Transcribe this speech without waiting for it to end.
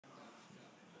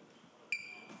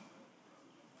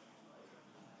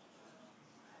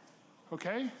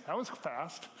Okay, that was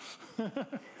fast.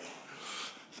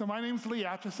 So my name's Lee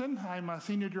Atchison. I'm a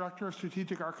Senior Director of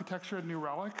Strategic Architecture at New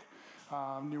Relic.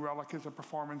 New Relic is a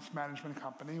performance management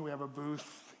company. We have a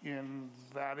booth in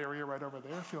that area right over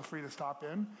there. Feel free to stop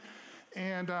in.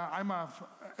 And I'm an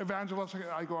evangelist.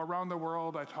 I go around the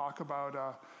world. I talk about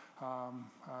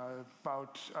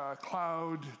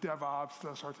cloud, DevOps,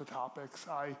 those sorts of topics.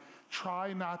 I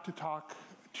try not to talk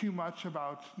too much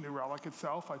about New Relic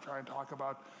itself. I try and talk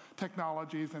about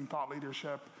technologies and thought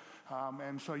leadership.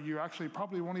 And so you actually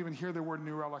probably won't even hear the word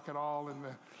New Relic at all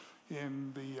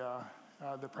in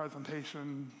the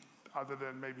presentation, other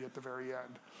than maybe at the very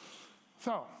end.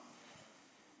 So,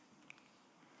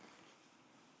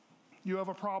 you have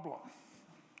a problem.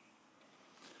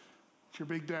 It's your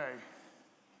big day.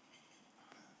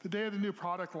 The day of the new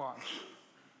product launch.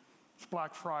 It's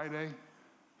Black Friday,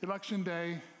 Election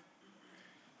Day.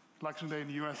 Election Day in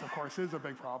the US, of course, is a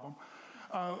big problem.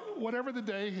 Whatever the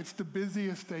day, it's the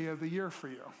busiest day of the year for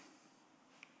you.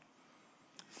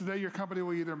 It's the day your company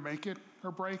will either make it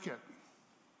or break it.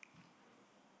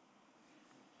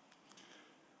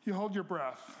 You hold your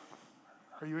breath.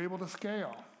 Are you able to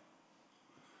scale?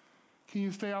 Can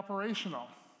you stay operational?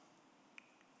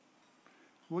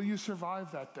 Will you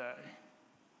survive that day?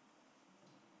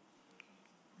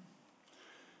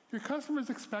 Your customers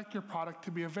expect your product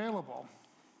to be available.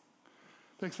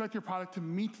 They expect your product to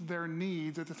meet their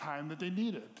needs at the time that they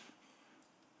need it.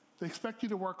 They expect you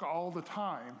to work all the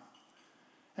time.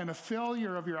 And a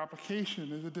failure of your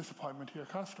application is a disappointment to your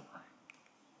customer.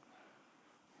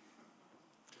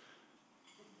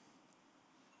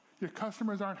 Your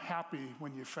customers aren't happy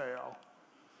when you fail.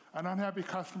 And unhappy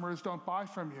customers don't buy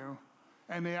from you,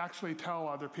 and they actually tell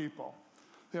other people.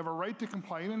 They have a right to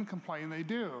complain, and complain they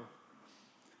do.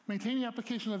 Maintaining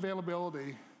application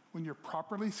availability when you're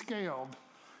properly scaled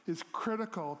is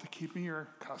critical to keeping your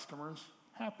customers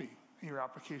happy and your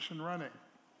application running,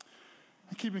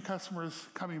 and keeping customers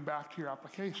coming back to your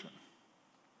application.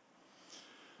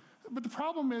 But the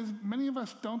problem is, many of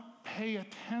us don't pay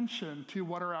attention to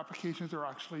what our applications are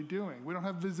actually doing. We don't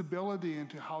have visibility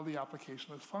into how the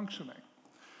application is functioning.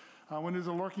 When there's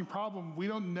a lurking problem, we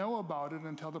don't know about it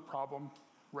until the problem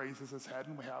raises its head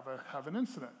and we have an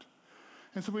incident.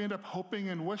 And so we end up hoping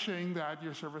and wishing that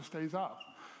your service stays up.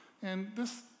 And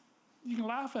this, you can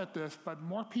laugh at this, but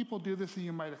more people do this than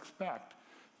you might expect.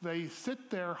 They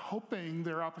sit there hoping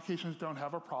their applications don't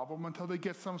have a problem until they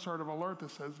get some sort of alert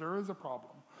that says there is a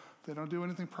problem. They don't do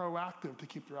anything proactive to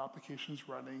keep their applications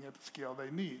running at the scale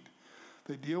they need.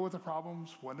 They deal with the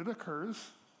problems when it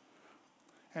occurs,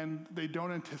 and they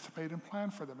don't anticipate and plan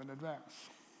for them in advance.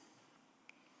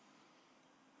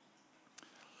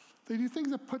 They do things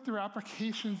that put their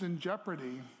applications in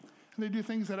jeopardy, and they do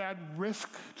things that add risk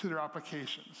to their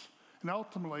applications. And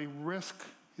ultimately, risk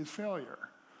is failure.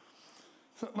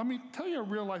 So let me tell you a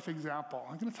real life example.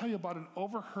 I'm going to tell you about an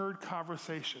overheard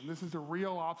conversation. This is a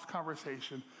real ops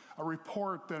conversation, a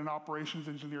report that an operations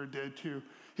engineer did to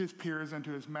his peers and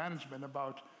to his management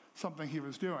about something he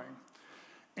was doing.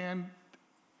 And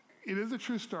it is a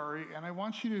true story, and I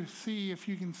want you to see if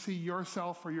you can see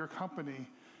yourself or your company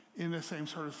in the same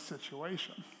sort of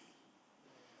situation.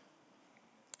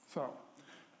 So,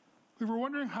 we were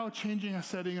wondering how changing a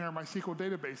setting in our MySQL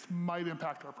database might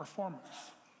impact our performance.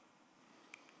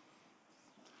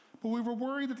 But we were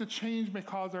worried that the change may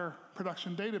cause our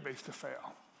production database to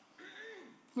fail.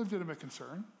 Legitimate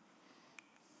concern.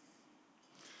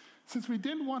 Since we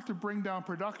didn't want to bring down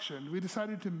production, we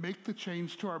decided to make the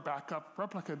change to our backup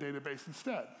replica database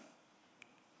instead.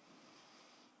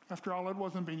 After all, it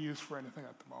wasn't being used for anything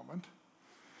at the moment.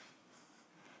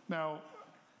 Now,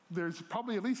 there's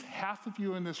probably at least half of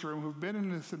you in this room who've been in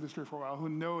this industry for a while who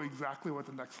know exactly what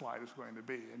the next slide is going to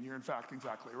be, and you're in fact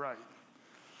exactly right.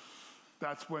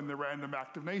 That's when the random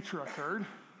act of nature occurred.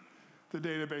 The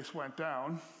database went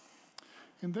down.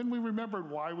 And then we remembered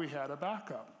why we had a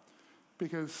backup.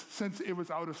 Because since it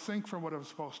was out of sync from what it was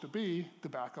supposed to be, the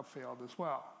backup failed as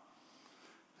well.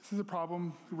 This is a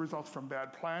problem that results from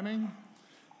bad planning,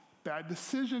 bad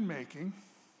decision making,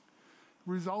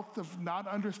 result of not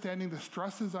understanding the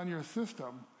stresses on your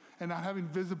system, and not having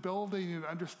visibility and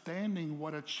understanding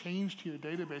what a change to your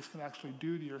database can actually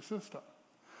do to your system.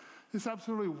 This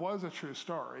absolutely was a true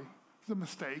story. It was a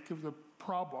mistake, it was a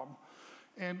problem.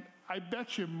 And I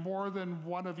bet you more than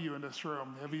one of you in this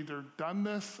room have either done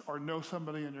this or know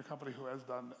somebody in your company who has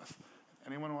done this.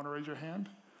 Anyone want to raise your hand?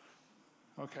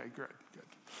 Okay, good.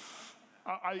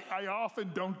 I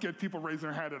often don't get people raising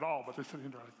their hand at all, but they're sitting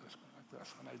there like this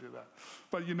when I do that.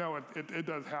 But you know, it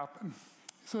does happen.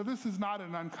 So this is not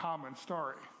an uncommon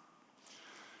story.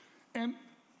 And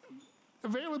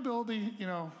Availability,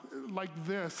 like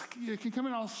this, it can come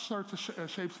in all sorts of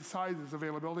shapes and sizes,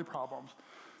 availability problems.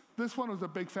 This one was a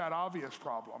big, fat, obvious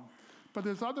problem. But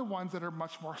there's other ones that are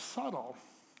much more subtle.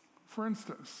 For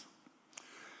instance,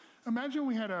 imagine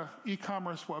we had an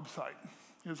e-commerce website.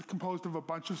 It was composed of a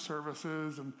bunch of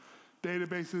services and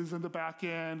databases in the back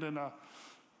end and a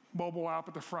mobile app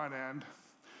at the front end.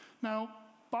 Now,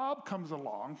 Bob comes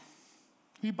along,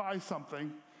 he buys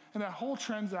something, and that whole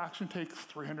transaction takes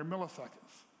 300 milliseconds.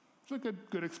 It's a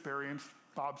good experience.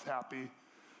 Bob's happy.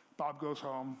 Bob goes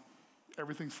home.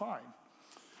 Everything's fine.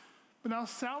 But now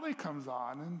Sally comes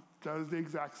on and does the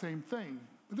exact same thing.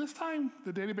 But this time,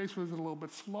 the database was a little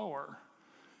bit slower,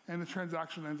 and the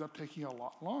transaction ends up taking a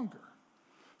lot longer.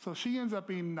 So she ends up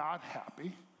being not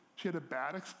happy. She had a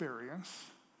bad experience.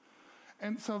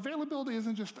 And so availability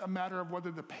isn't just a matter of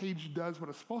whether the page does what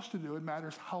it's supposed to do. It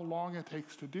matters how long it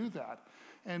takes to do that.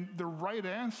 And the right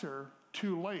answer,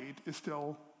 too late, is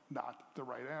still not the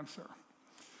right answer.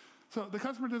 So the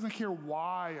customer doesn't care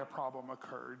why a problem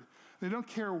occurred. They don't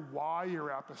care why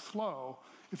your app is slow.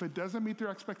 If it doesn't meet their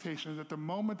expectations at the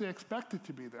moment they expect it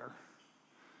to be there,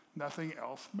 nothing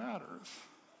else matters.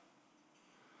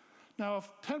 Now, if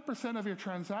 10% of your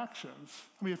transactions,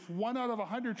 if 1 out of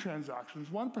 100 transactions,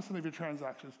 1% of your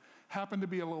transactions happen to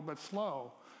be a little bit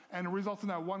slow, and it results in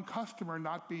that one customer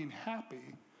not being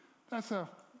happy, that's a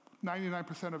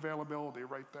 99% availability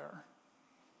right there.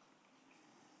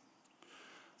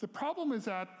 The problem is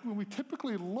that when we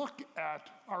typically look at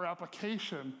our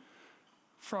application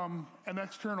from an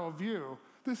external view,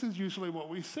 this is usually what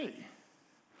we see.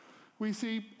 We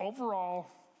see overall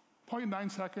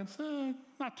 0.9 seconds,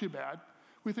 not too bad.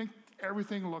 We think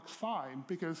everything looks fine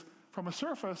because from a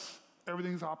surface,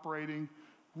 everything's operating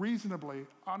reasonably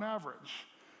on average.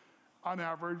 On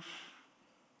average,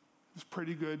 it's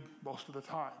pretty good most of the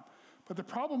time. But the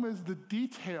problem is the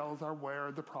details are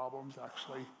where the problems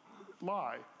actually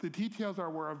lie. The details are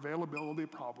where availability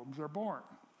problems are born.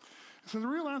 So the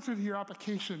real answer to your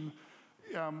application,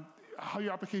 how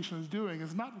your application is doing,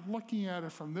 is not looking at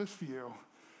it from this view,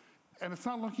 and it's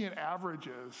not looking at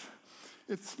averages.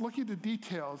 It's looking at the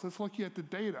details. It's looking at the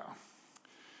data.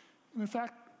 And in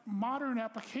fact, modern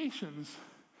applications,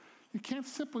 you can't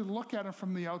simply look at it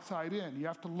from the outside in. You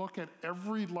have to look at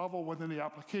every level within the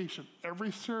application,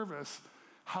 every service,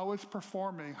 how it's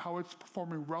performing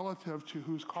relative to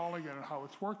who's calling it and how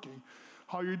it's working,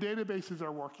 how your databases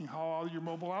are working, how all your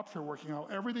mobile apps are working, how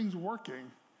everything's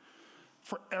working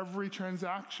for every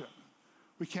transaction.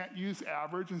 We can't use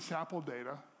average and sample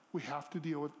data. We have to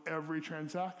deal with every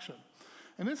transaction.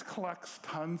 And this collects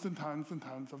tons and tons and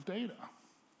tons of data.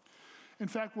 In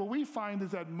fact, what we find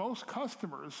is that most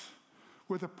customers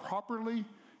with a properly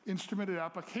instrumented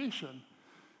application,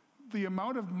 the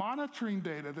amount of monitoring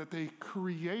data that they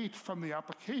create from the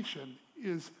application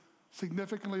is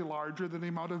significantly larger than the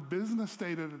amount of business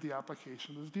data that the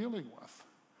application is dealing with.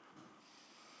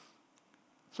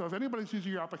 So if anybody's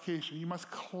using your application, you must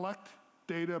collect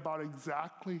data about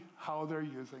exactly how they're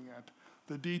using it,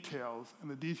 the details,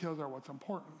 and the details are what's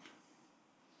important.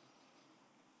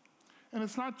 And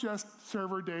it's not just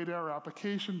server data or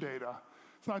application data.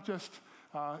 It's not just,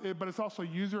 but it's also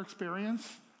user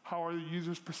experience. How are the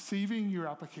users perceiving your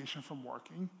application from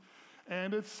working?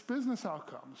 And it's business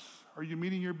outcomes. Are you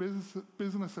meeting your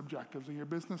business objectives and your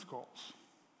business goals?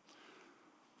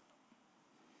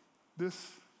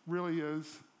 This really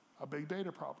is a big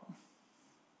data problem.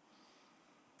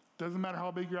 Doesn't matter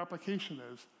how big your application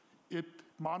is,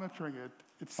 monitoring it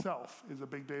itself is a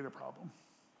big data problem.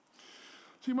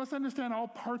 So you must understand all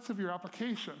parts of your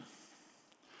application.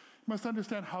 You must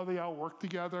understand how they all work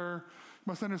together. You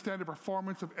must understand the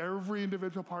performance of every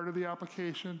individual part of the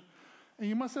application. And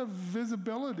you must have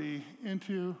visibility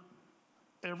into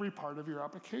every part of your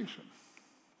application.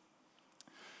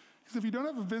 Because if you don't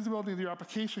have a visibility into your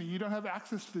application, you don't have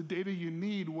access to the data you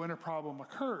need when a problem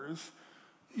occurs,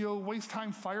 you'll waste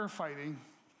time firefighting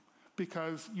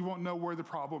because you won't know where the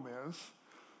problem is.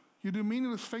 You do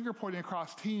meaningless finger pointing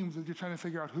across teams as you're trying to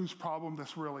figure out whose problem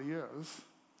this really is.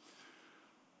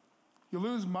 You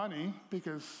lose money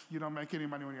because you don't make any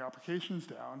money when your application's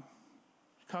down.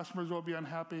 Customers will be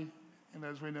unhappy, and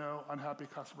as we know, unhappy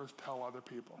customers tell other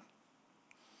people.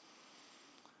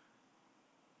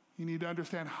 You need to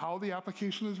understand how the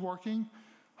application is working,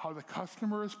 how the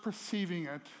customer is perceiving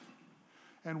it,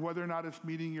 and whether or not it's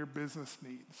meeting your business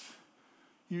needs.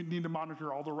 You need to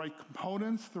monitor all the right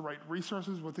components, the right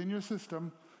resources within your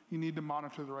system. You need to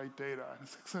monitor the right data. And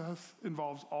success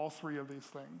involves all three of these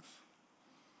things.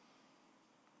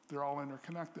 They're all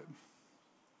interconnected.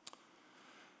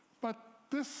 But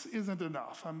this isn't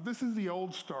enough. This is the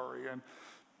old story. And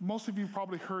Most of you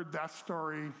probably heard that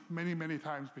story many, many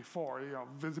times before.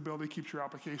 Visibility keeps your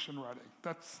application running.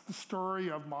 That's the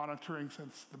story of monitoring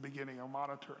since the beginning of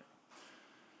monitoring.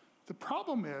 The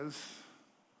problem is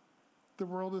the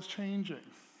world is changing.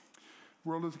 The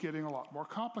world is getting a lot more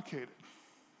complicated.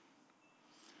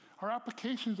 Our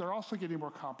applications are also getting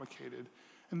more complicated,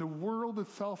 and the world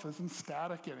itself isn't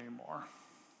static anymore.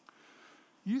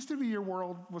 Used to be your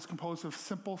world was composed of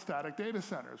simple static data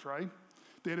centers, right?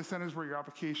 Data centers where your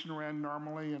application ran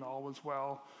normally and all was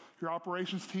well. Your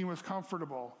operations team was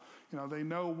comfortable. They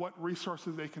know what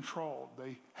resources they controlled.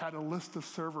 They had a list of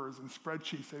servers and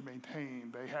spreadsheets they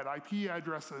maintained. They had IP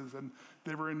addresses and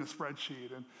they were in the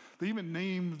spreadsheet. And they even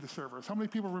named the servers. How many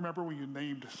people remember when you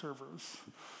named servers?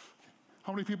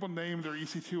 How many people named their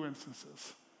EC2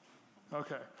 instances?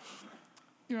 Okay.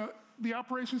 The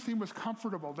operations team was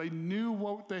comfortable. They knew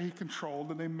what they controlled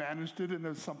and they managed it, and it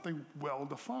was something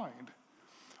well-defined.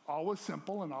 All was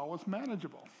simple and all was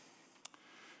manageable.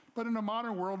 But in a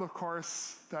modern world, of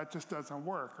course, that just doesn't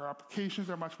work. Our applications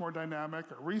are much more dynamic,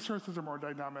 our resources are more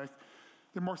dynamic,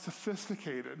 they're more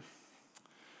sophisticated,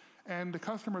 and the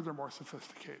customers are more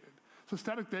sophisticated. So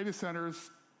static data centers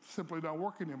simply don't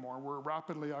work anymore. We're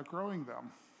rapidly outgrowing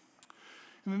them.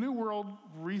 In the new world,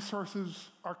 resources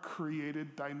are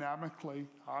created dynamically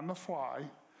on the fly,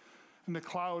 and the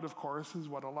cloud, of course, is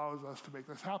what allows us to make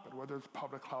this happen. Whether it's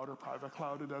public cloud or private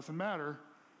cloud, it doesn't matter.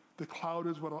 The cloud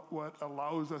is what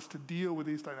allows us to deal with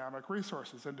these dynamic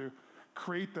resources and to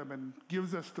create them and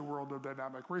gives us the world of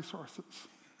dynamic resources.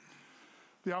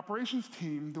 The operations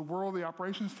team, the world of the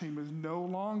operations team is no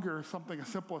longer something as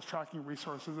simple as tracking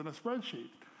resources in a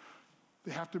spreadsheet.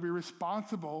 They have to be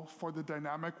responsible for the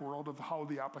dynamic world of how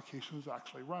the application is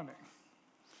actually running.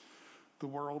 The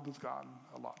world has gotten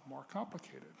a lot more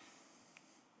complicated.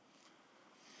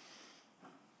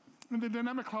 And the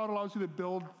dynamic cloud allows you to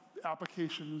build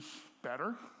applications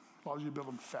better, allows you to build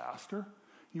them faster.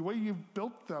 The way you've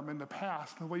built them in the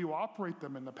past, the way you operate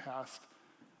them in the past,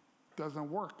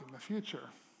 doesn't work in the future.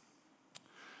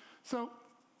 So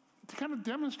to kind of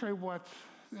demonstrate what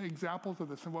examples of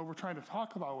this and what we're trying to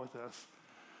talk about with this,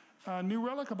 New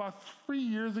Relic, about 3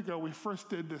 years ago, we first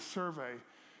did this survey.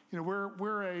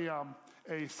 We're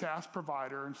a SaaS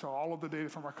provider, and so all of the data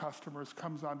from our customers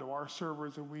comes onto our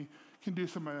servers, and we can do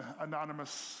some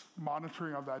anonymous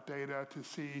monitoring of that data to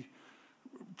see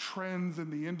trends in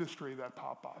the industry that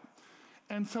pop up.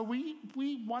 And so we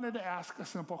wanted to ask a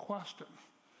simple question.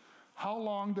 How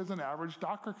long does an average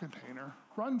Docker container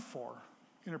run for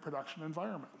in a production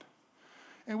environment?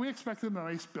 And we expected a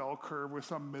nice bell curve with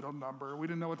some middle number. We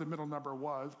didn't know what the middle number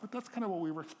was, but that's kind of what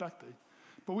we were expecting.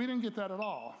 But we didn't get that at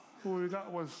all. What we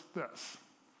got was this.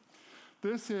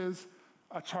 This is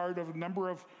a chart of the number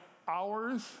of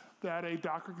hours that a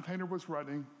Docker container was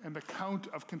running and the count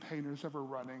of containers that were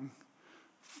running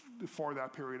for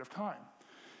that period of time.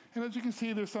 And as you can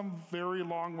see, there's some very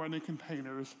long-running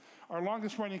containers. Our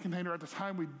longest-running container at the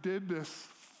time we did this,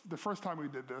 the first time we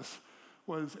did this,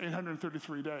 was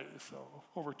 833 days, so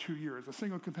over 2 years. A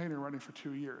single container running for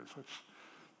 2 years, which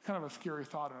is kind of a scary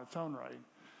thought in its own right.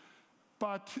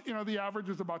 But the average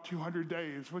is about 200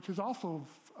 days, which is also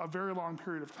a very long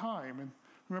period of time. And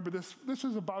remember, this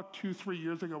was about 2-3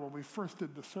 years ago when we first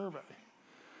did the survey.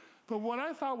 But what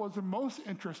I thought was the most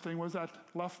interesting was that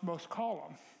leftmost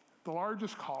column. The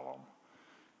largest column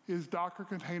is Docker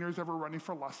containers that were running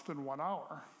for less than 1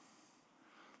 hour.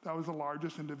 That was the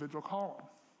largest individual column.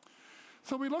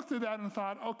 So we looked at that and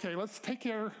thought, okay, let's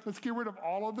get rid of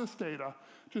all of this data,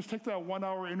 just take that 1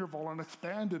 hour interval and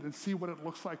expand it and see what it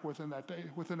looks like within that day,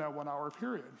 within that 1 hour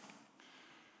period.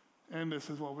 And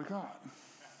this is what we got.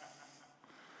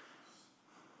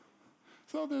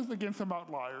 So there's, again, some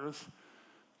outliers,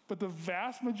 but the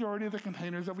vast majority of the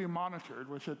containers that we monitored,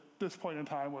 which at this point in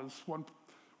time was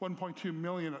 1.2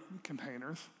 million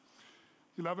containers,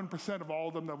 11% of all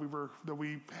of them that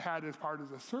we had as part of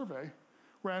the survey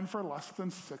ran for less than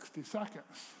 60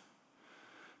 seconds.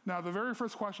 Now, the very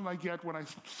first question I get when I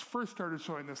first started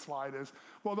showing this slide is,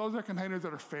 well, those are containers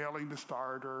that are failing to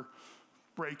start or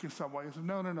break in some way. I said,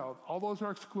 no, all those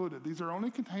are excluded. These are only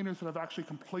containers that have actually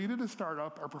completed a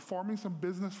startup, are performing some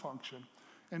business function,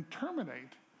 and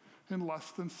terminate in less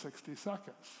than 60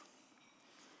 seconds.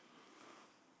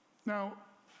 Now,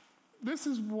 this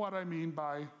is what I mean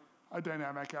by a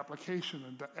dynamic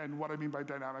application and what I mean by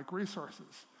dynamic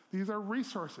resources. These are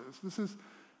resources. This is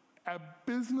a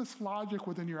business logic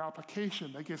within your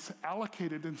application that gets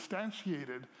allocated,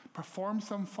 instantiated, performs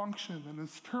some function, and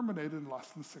is terminated in less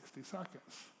than 60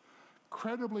 seconds.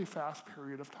 Incredibly fast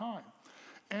period of time.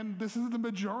 And this is the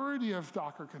majority of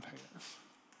Docker containers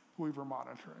we were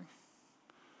monitoring.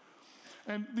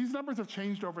 And these numbers have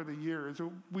changed over the years.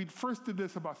 We first did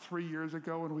this about 3 years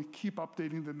ago, and we keep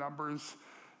updating the numbers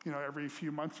every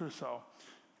few months or so.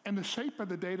 And the shape of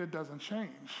the data doesn't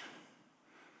change.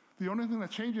 The only thing that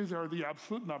changes are the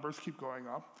absolute numbers keep going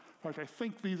up. In fact, I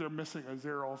think these are missing a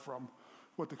 0 from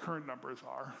what the current numbers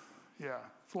are. Yeah,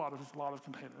 it's a lot of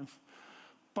containers.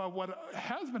 But what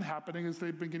has been happening is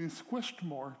they've been getting squished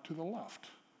more to the left.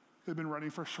 They've been running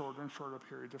for shorter and shorter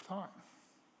periods of time.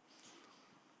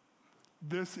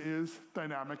 This is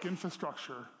dynamic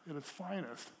infrastructure at its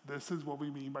finest. This is what we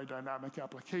mean by dynamic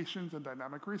applications and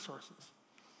dynamic resources.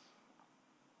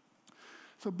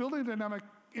 So building dynamic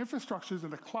infrastructures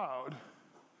in the cloud,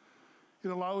 it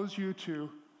allows you to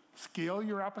scale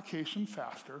your application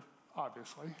faster,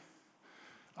 obviously.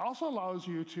 It also allows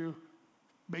you to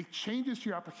make changes to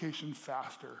your application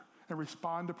faster and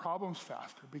respond to problems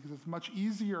faster, because it's much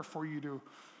easier for you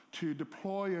to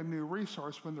deploy a new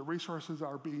resource when the resources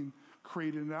are being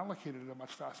created and allocated at a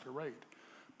much faster rate.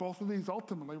 Both of these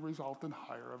ultimately result in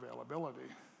higher availability,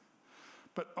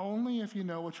 but only if you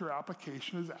know what your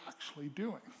application is actually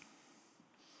doing.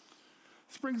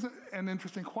 This brings an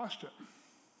interesting question.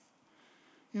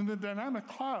 In the dynamic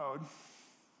cloud,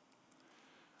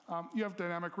 you have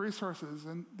dynamic resources,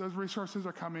 and those resources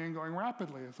are coming and going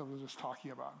rapidly, as I was just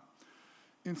talking about.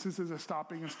 Instances are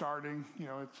stopping and starting,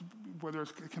 whether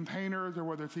it's containers or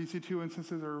whether it's EC2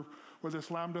 instances or whether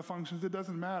it's Lambda functions, it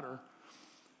doesn't matter.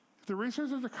 If the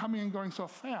resources are coming and going so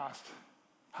fast,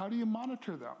 how do you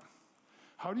monitor them?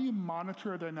 How do you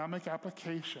monitor a dynamic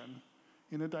application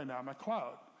in a dynamic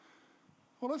cloud?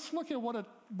 Well, let's look at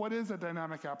what is a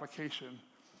dynamic application.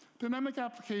 Dynamic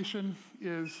application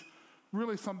is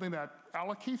really something that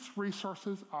allocates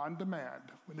resources on demand.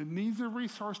 When it needs a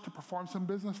resource to perform some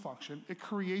business function, it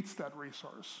creates that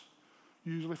resource,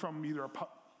 usually from either a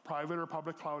private or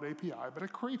public cloud API, but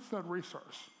it creates that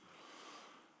resource.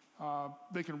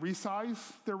 They can resize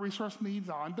their resource needs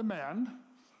on demand,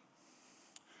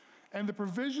 and the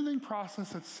provisioning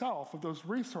process itself of those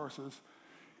resources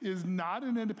is not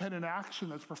an independent action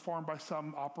that's performed by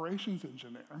some operations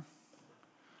engineer.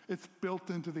 It's built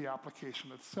into the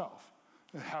application itself.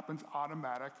 It happens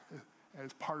automatic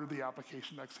as part of the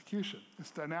application execution.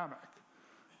 It's dynamic.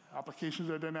 Applications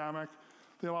are dynamic.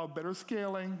 They allow better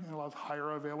scaling and allows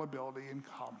higher availability in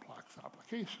complex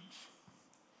applications.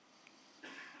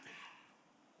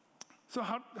 So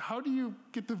how do you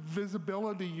get the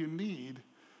visibility you need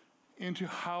into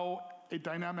how a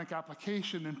dynamic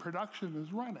application in production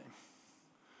is running?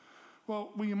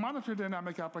 Well, when you monitor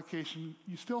dynamic application,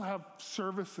 you still have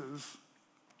services,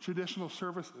 traditional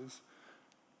services,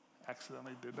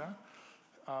 accidentally did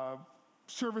that,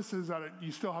 services that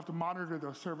you still have to monitor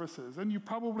those services. And you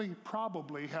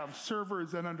probably have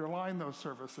servers that underline those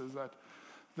services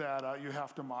that you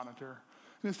have to monitor.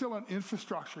 And there's still an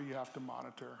infrastructure you have to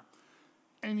monitor.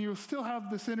 And you still have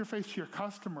this interface to your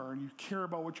customer, and you care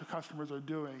about what your customers are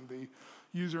doing, the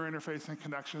user interface and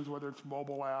connections, whether it's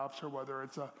mobile apps or whether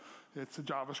it's a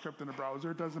JavaScript in a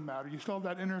browser, it doesn't matter. You still have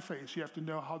that interface. You have to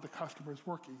know how the customer is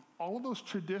working. All of those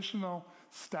traditional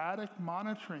static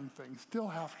monitoring things still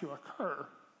have to occur.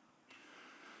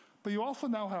 But you also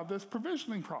now have this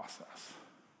provisioning process.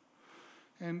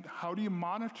 And how do you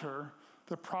monitor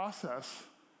the process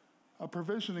of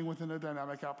provisioning within a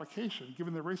dynamic application?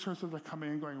 Given the resources are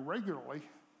coming and going regularly,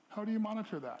 how do you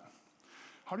monitor that?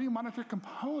 How do you monitor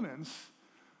components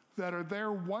that are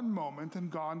there one moment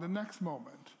and gone the next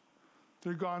moment?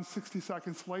 They're gone 60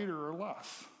 seconds later or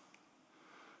less.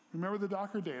 Remember the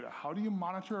Docker data. How do you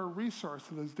monitor a resource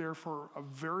that is there for a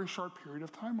very short period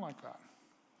of time like that?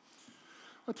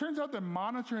 It turns out that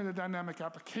monitoring a dynamic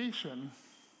application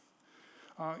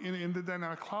in the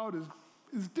dynamic cloud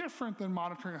is different than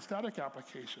monitoring a static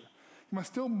application. You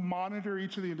must still monitor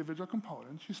each of the individual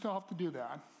components. You still have to do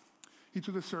that. Each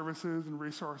of the services and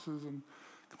resources and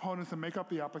components that make up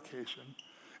the application.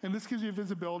 And this gives you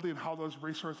visibility in how those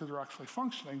resources are actually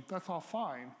functioning. That's all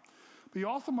fine. But you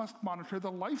also must monitor the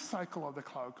life cycle of the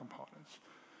cloud components,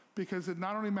 because it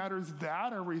not only matters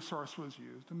that a resource was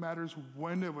used, it matters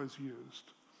when it was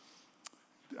used.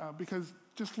 Because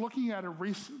just looking at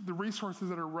the resources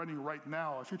that are running right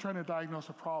now, if you're trying to diagnose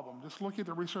a problem, just looking at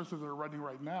the resources that are running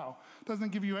right now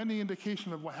doesn't give you any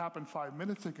indication of what happened 5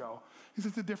 minutes ago, because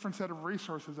it's a different set of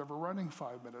resources that were running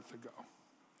 5 minutes ago.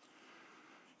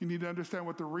 You need to understand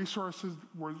what the resources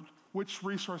were, which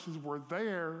resources were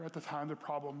there at the time the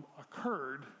problem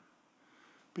occurred,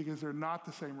 because they're not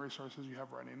the same resources you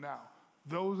have running now.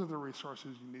 Those are the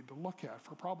resources you need to look at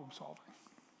for problem solving.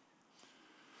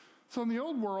 So in the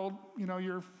old world,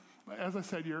 as I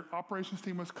said, your operations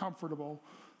team was comfortable.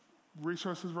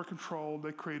 Resources were controlled.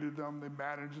 They created them. They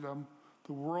managed them.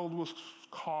 The world was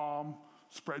calm.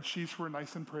 Spreadsheets were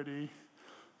nice and pretty.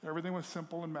 Everything was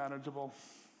simple and manageable.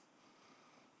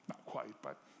 Not quite,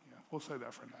 but we'll say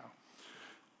that for now.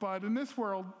 But in this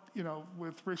world,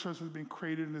 with resources being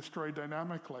created and destroyed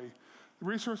dynamically, the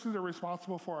resources are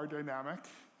responsible for are dynamic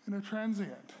and are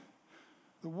transient.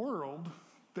 The world,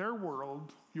 their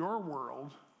world, your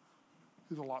world,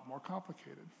 is a lot more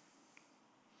complicated.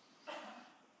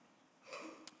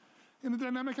 In the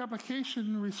dynamic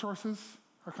application, resources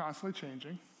are constantly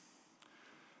changing.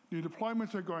 New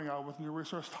deployments are going out with new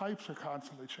resource types are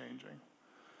constantly changing.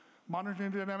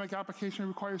 Monitoring dynamic application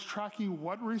requires tracking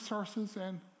what resources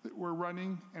were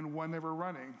running and when they were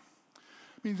running.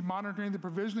 It means monitoring the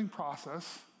provisioning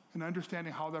process and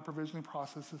understanding how that provisioning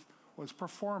process was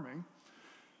performing.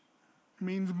 It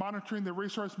means monitoring the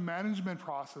resource management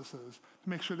processes to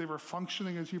make sure they were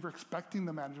functioning as you were expecting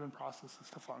the management processes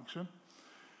to function.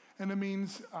 And it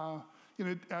means all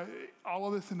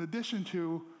of this in addition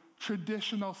to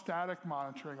traditional static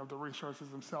monitoring of the resources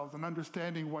themselves and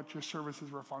understanding what your services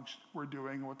were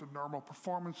doing and what the normal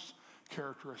performance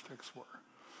characteristics were.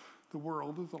 The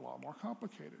world is a lot more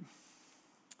complicated.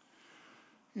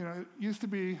 It used to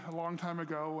be a long time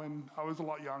ago when I was a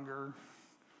lot younger.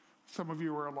 Some of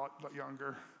you were a lot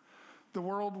younger. The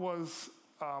world was,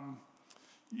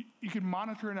 you could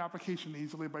monitor an application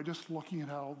easily by just looking at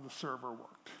how the server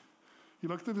worked. You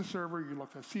looked at the server, you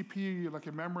looked at CPU, you looked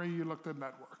at memory, you looked at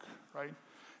network, right?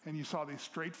 And you saw these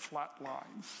straight flat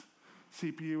lines.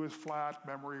 CPU was flat,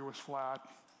 memory was flat,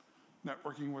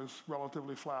 networking was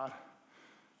relatively flat.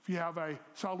 If you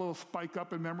saw a little spike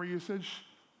up in memory usage,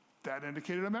 that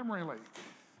indicated a memory leak.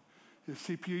 If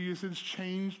CPU usage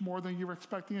changed more than you were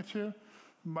expecting it to, it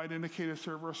might indicate a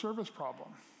server or service problem.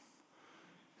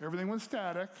 Everything was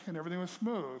static and everything was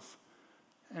smooth.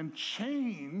 And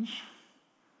change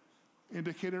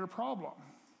indicated a problem.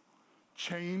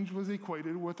 Change was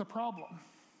equated with a problem.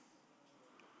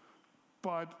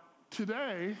 But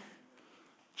today,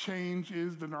 change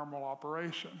is the normal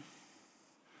operation.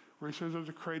 Resources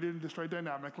are created and destroyed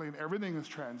dynamically, and everything is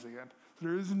transient.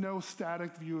 There is no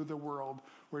static view of the world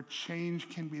where change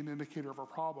can be an indicator of a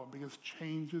problem, because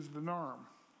change is the norm.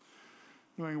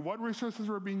 Knowing what resources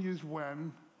were being used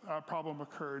when a problem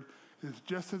occurred is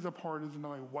just as important as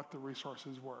knowing what the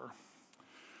resources were.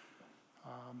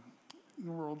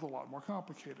 The world's a lot more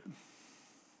complicated.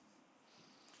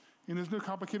 In this new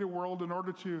complicated world, in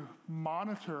order to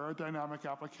monitor a dynamic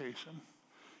application,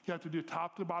 you have to do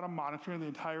top-to-bottom monitoring of the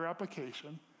entire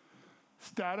application,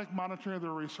 static monitoring of the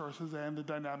resources, and the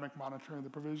dynamic monitoring of the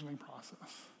provisioning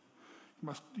process. You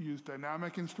must use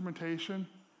dynamic instrumentation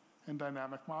and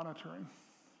dynamic monitoring.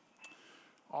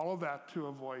 All of that to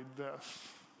avoid this.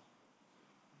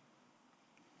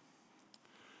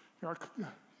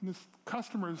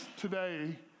 Customers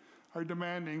today are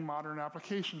demanding modern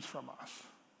applications from us.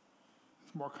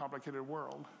 It's a more complicated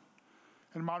world.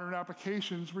 And modern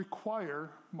applications require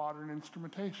modern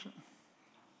instrumentation.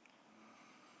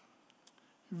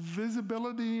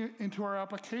 Visibility into our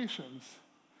applications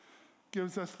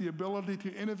gives us the ability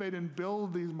to innovate and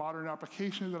build these modern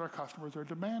applications that our customers are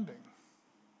demanding.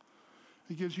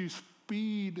 It gives you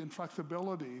speed and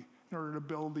flexibility in order to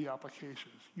build the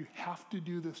applications. You have to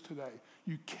do this today.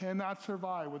 You cannot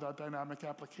survive without dynamic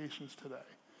applications today.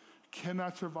 You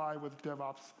cannot survive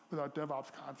without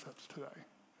DevOps concepts today.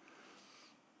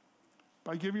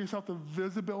 By giving yourself the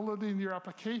visibility in your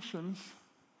applications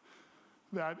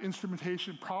that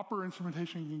proper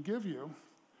instrumentation can give you,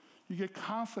 you get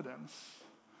confidence.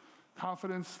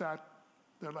 Confidence that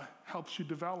helps you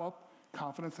develop,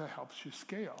 confidence that helps you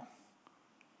scale.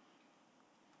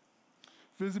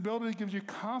 Visibility gives you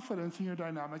confidence in your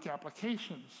dynamic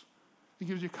applications. It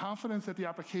gives you confidence that the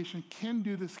application can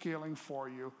do the scaling for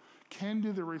you, can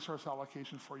do the resource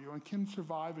allocation for you, and can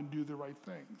survive and do the right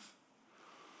things.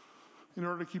 In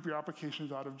order to keep your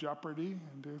applications out of jeopardy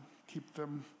and to keep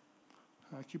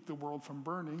the world from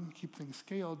burning, keep things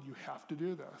scaled, you have to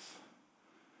do this.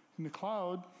 In the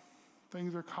cloud,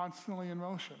 things are constantly in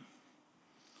motion.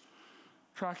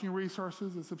 Tracking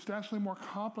resources is substantially more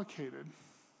complicated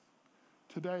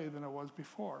today than it was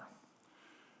before.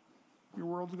 Your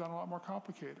world's gotten a lot more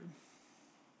complicated.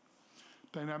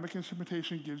 Dynamic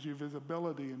instrumentation gives you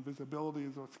visibility, and visibility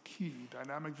is what's key,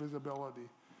 dynamic visibility,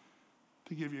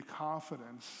 to give you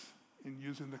confidence in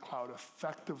using the cloud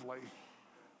effectively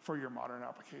for your modern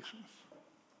applications.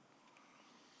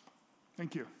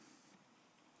 Thank you.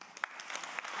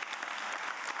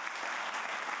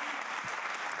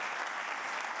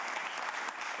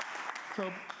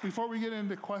 So before we get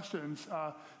into questions,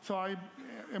 so I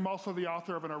am also the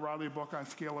author of an O'Reilly book on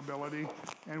scalability,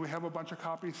 and we have a bunch of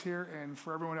copies here, and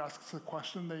for everyone who asks a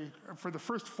question, for the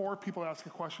first 4 people to ask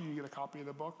a question, you get a copy of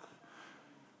the book.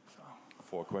 So.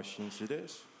 4 questions it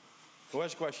is. Who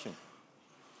has a question?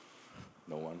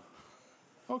 No one.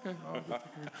 Okay.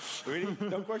 Really?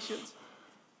 No questions?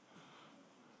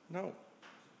 No.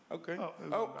 Okay. Oh,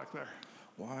 there's one back there.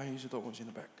 Why is it always in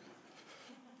the back?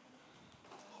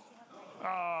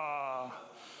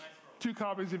 2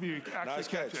 copies if you actually Nice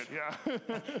catch catch. it.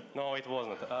 Yeah. No, it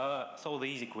wasn't. So the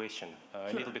easy question,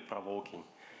 a little bit provoking.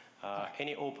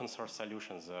 Any open source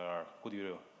solutions could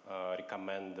you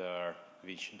recommend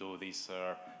which do this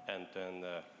end-to-end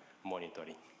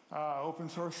monitoring? Open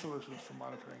source solutions for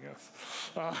monitoring, yes.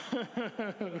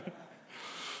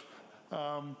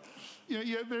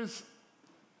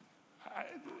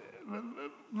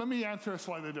 Let me answer a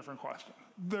slightly different question.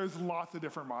 There's lots of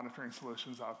different monitoring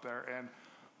solutions out there, and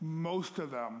most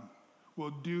of them will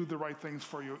do the right things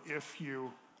for you if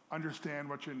you understand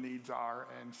what your needs are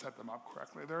and set them up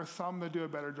correctly. There are some that do a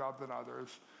better job than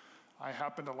others. I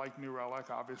happen to like New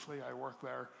Relic, obviously, I work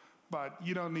there, but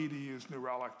you don't need to use New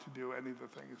Relic to do any of the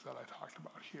things that I talked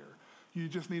about here. You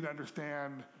just need to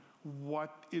understand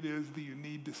what it is that you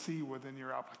need to see within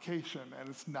your application, and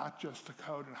it's not just the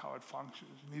code and how it functions.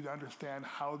 You need to understand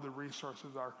how the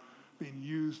resources are being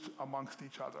used amongst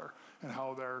each other and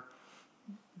how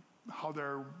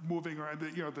they're moving around,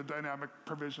 the dynamic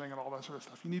provisioning and all that sort of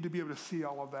stuff. You need to be able to see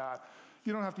all of that.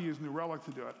 You don't have to use New Relic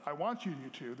to do it. I want you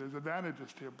to. There's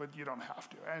advantages to it, but you don't have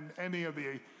to. And any of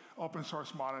the open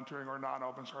source monitoring or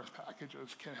non-open source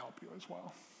packages can help you as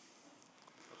well.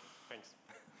 Thanks.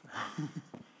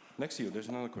 Next to you, there's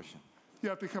another question. You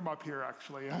have to come up here,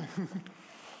 actually, if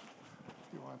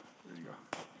you want. There you go.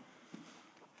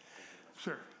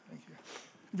 Sure, thank you.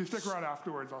 If you stick around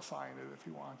afterwards, I'll sign it if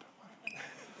you want.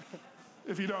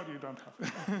 If you don't, you don't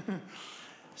have to.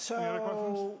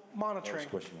 So, monitoring.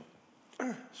 Question.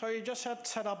 So you just said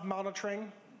set up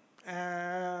monitoring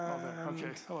and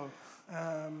okay, hello.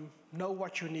 Know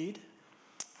what you need,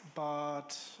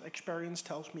 but experience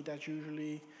tells me that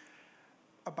usually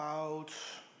about,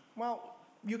 well,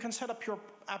 you can set up your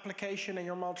application and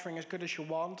your monitoring as good as you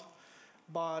want,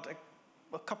 but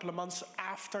a couple of months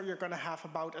after, you're going to have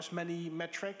about as many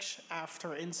metrics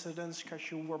after incidents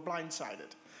because you were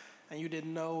blindsided. And you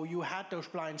didn't know you had those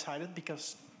blindsided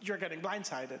because you're getting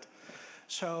blindsided.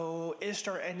 So is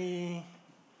there any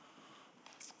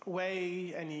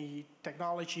way, any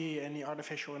technology, any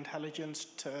artificial intelligence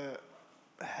to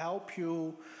help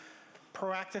you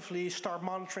proactively start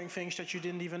monitoring things that you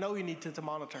didn't even know you needed to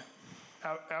monitor?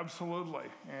 Absolutely.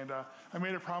 And I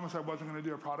made a promise I wasn't going to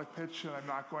do a product pitch, and I'm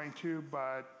not going to,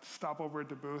 but stop over at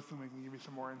the booth and we can give you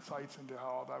some more insights into how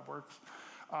all that works.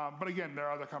 But again, there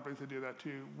are other companies that do that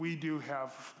too. We do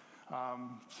have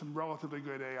some relatively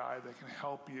good AI that can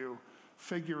help you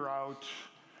figure out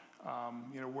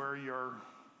where you're,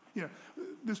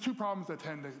 there's 2 problems that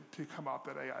tend to come up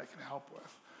that AI can help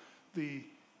with.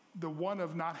 The one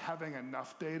of not having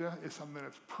enough data is something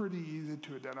that's pretty easy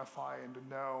to identify and to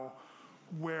know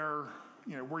where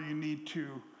you need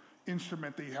to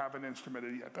instrument that you haven't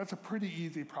instrumented yet. That's a pretty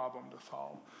easy problem to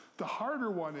solve. The harder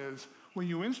one is when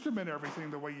you instrument everything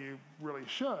the way you really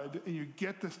should and you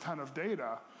get this ton of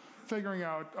data, figuring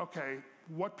out, okay,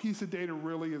 what piece of data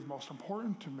really is most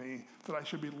important to me that I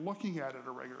should be looking at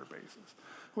a regular basis.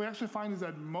 What we actually find is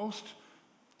that most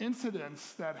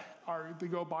incidents that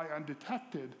go by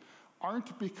undetected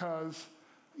aren't because,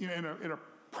 in a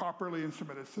properly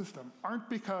instrumented system, aren't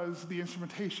because the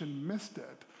instrumentation missed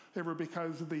it. They were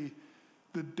because the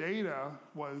data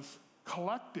was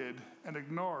collected and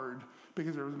ignored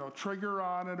because there was no trigger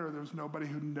on it or there was nobody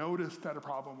who noticed that a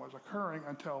problem was occurring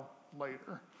until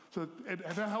later. So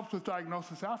that helps with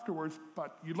diagnosis afterwards,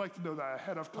 but you'd like to know that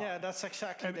ahead of time. Yeah, that's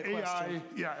exactly the question.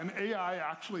 Yeah, and AI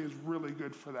actually is really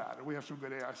good for that, and we have some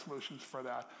good AI solutions for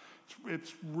that.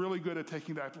 It's really good at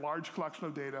taking that large collection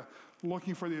of data,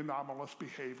 looking for the anomalous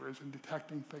behaviors, and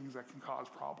detecting things that can cause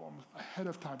problems ahead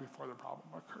of time before the problem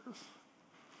occurs.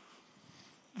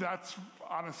 That's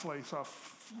honestly, so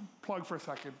plug for a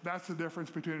second, that's the difference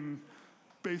between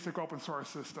basic open source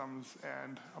systems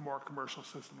and a more commercial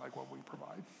system like what we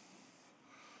provide.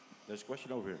 There's a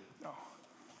question over here. Oh.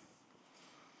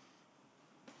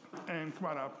 And come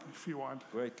on up if you want.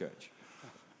 Great catch.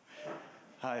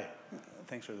 Hi,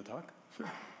 thanks for the talk. Sure.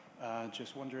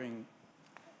 Just wondering,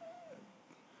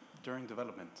 during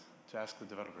development, to ask the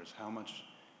developers how much,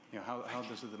 how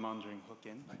does the monitoring hook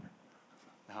in?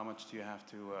 How much do you have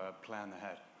to plan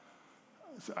ahead?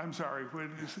 I'm sorry, would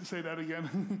you say that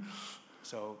again?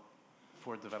 So,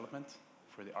 for development,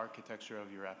 for the architecture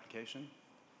of your application,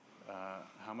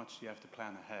 how much do you have to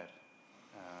plan ahead?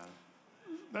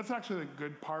 That's actually the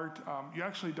good part. You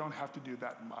actually don't have to do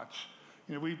that much.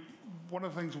 You know, one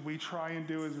of the things we try and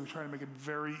do is we try to make it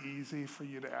very easy for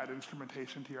you to add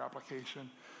instrumentation to your application.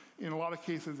 In a lot of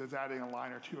cases, it's adding a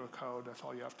line or two of code. That's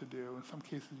all you have to do. In some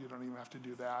cases, you don't even have to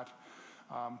do that.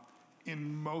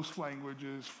 In most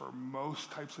languages, for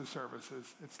most types of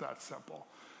services, it's that simple.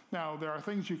 Now, there are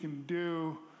things you can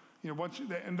do, you know,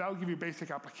 and that'll give you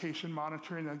basic application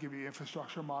monitoring, that'll give you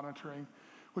infrastructure monitoring.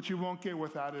 What you won't get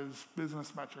with that is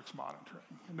business metrics monitoring,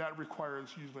 and that requires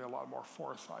usually a lot more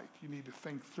foresight. You need to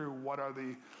think through what are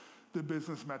the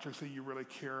business metrics that you really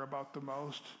care about the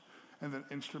most, and then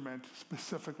instrument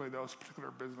specifically those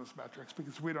particular business metrics,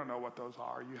 because we don't know what those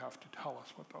are. You have to tell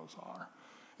us what those are.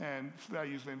 And that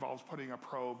usually involves putting a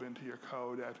probe into your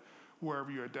code at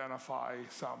wherever you identify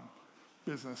some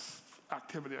business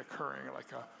activity occurring,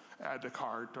 like a add to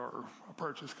cart or a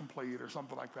purchase complete or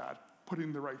something like that,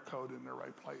 putting the right code in the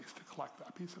right place to collect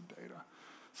that piece of data.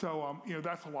 So you know,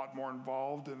 that's a lot more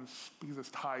involved, and because it's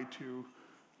tied to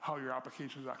how your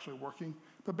application is actually working.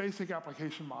 But basic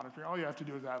application monitoring, all you have to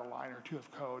do is add a line or two of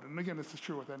code. And again, this is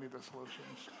true with any of the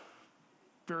solutions.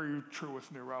 Very true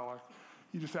with New Relic.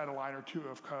 You just add a line or two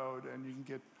of code, and you can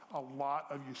get a lot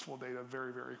of useful data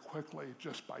very, very quickly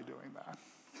just by doing that.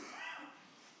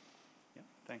 Yeah,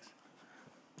 thanks.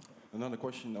 Another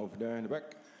question over there in the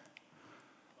back.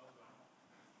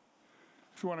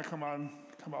 If you want to come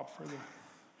up for the...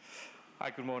 Hi,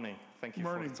 good morning. Thank you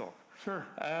for the talk. Sure.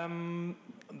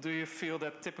 Do you feel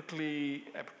that typically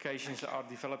applications are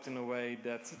developed in a way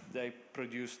that they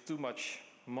produce too much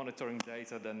monitoring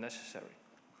data than necessary?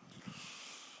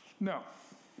 No.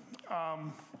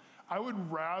 I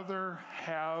would rather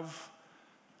have,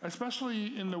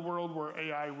 especially in the world where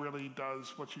AI really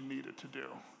does what you need it to do,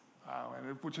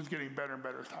 which is getting better and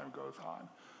better as time goes on.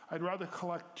 I'd rather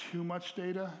collect too much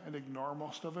data and ignore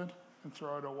most of it and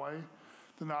throw it away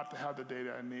than not to have the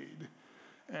data I need.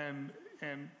 And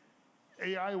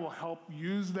AI will help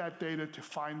use that data to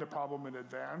find the problem in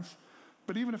advance.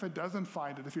 But even if it doesn't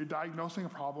find it, if you're diagnosing a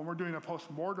problem or doing a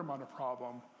post-mortem on a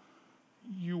problem,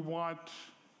 you want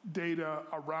data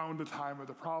around the time of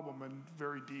the problem in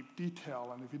very deep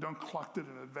detail. And if you don't collect it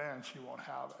in advance, you won't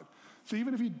have it. So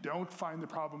even if you don't find the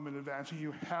problem in advance and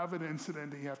you have an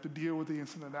incident and you have to deal with the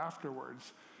incident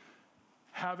afterwards,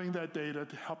 having that data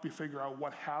to help you figure out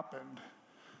what happened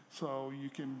so you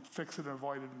can fix it and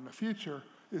avoid it in the future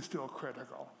is still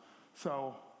critical.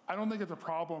 So I don't think it's a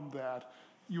problem that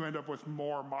you end up with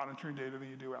more monitoring data than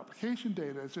you do application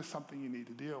data. It's just something you need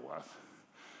to deal with.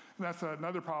 And that's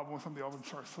another problem with some of the open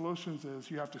source solutions is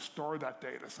you have to store that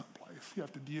data someplace. You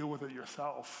have to deal with it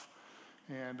yourself.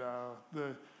 And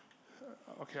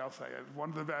okay, I'll say it. One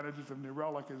of the advantages of New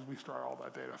Relic is we store all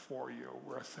that data for you.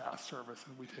 We're a SaaS service,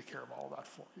 and we take care of all that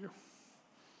for you.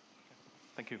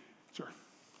 Thank you. Sure.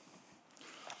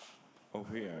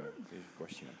 Over here, the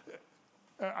question.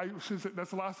 That's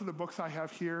the last of the books I have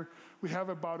here. We have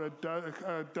about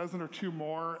a dozen or two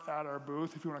more at our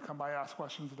booth. If you want to come by, ask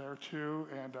questions there too.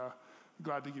 And I'm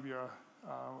glad to give you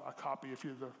a copy if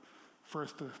you're the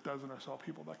first dozen or so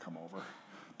people that come over.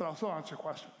 But I'll still answer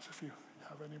questions if you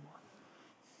have any more.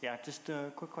 Yeah, just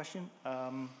a quick question.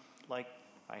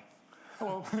 Hi.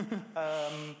 Hello.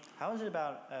 How is it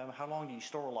about, how long do you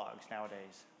store logs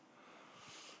nowadays?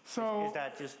 So is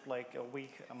that just like a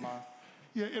week, a month?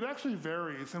 Yeah, it actually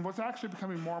varies. And what's actually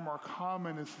becoming more and more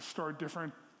common is to store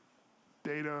different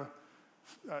data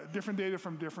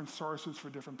from different sources for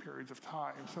different periods of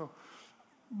time. So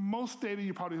most data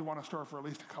you probably want to store for at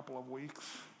least a couple of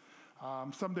weeks.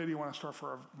 Some data you want to store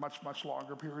for a much, much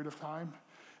longer period of time.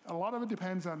 A lot of it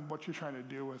depends on what you're trying to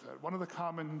do with it. One of the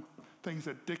common things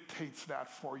that dictates that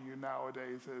for you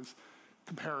nowadays is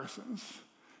comparisons.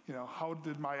 You know, how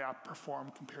did my app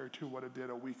perform compared to what it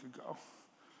did a week ago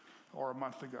or a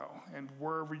month ago? And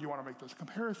wherever you want to make those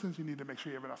comparisons, you need to make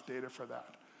sure you have enough data for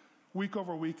that. Week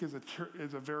over week is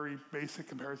a very basic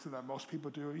comparison that most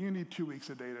people do. You need 2 weeks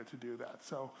of data to do that.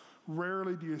 So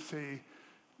rarely do you see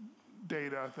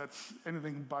data that's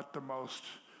anything but the most,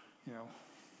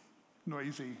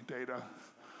 noisy data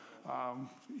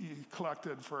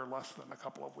collected for less than a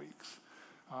couple of weeks.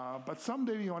 But some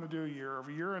data you want to do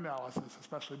year-over-year analysis,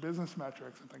 especially business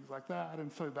metrics and things like that,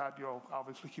 and so that you'll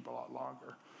obviously keep a lot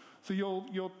longer. So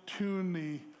you'll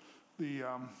tune the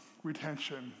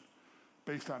retention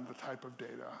based on the type of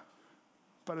data.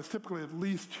 But it's typically at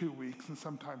least 2 weeks and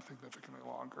sometimes significantly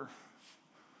longer.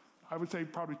 I would say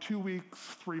probably 2 weeks,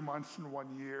 3 months, and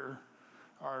 1 year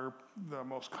are the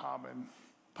most common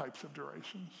types of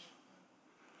durations.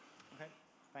 Okay,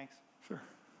 thanks. Sure.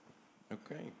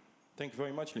 Okay. Thank you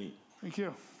very much, Lee. Thank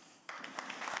you.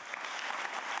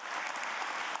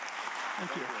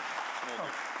 Thank you. Oh,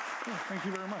 yeah, thank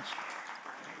you very much.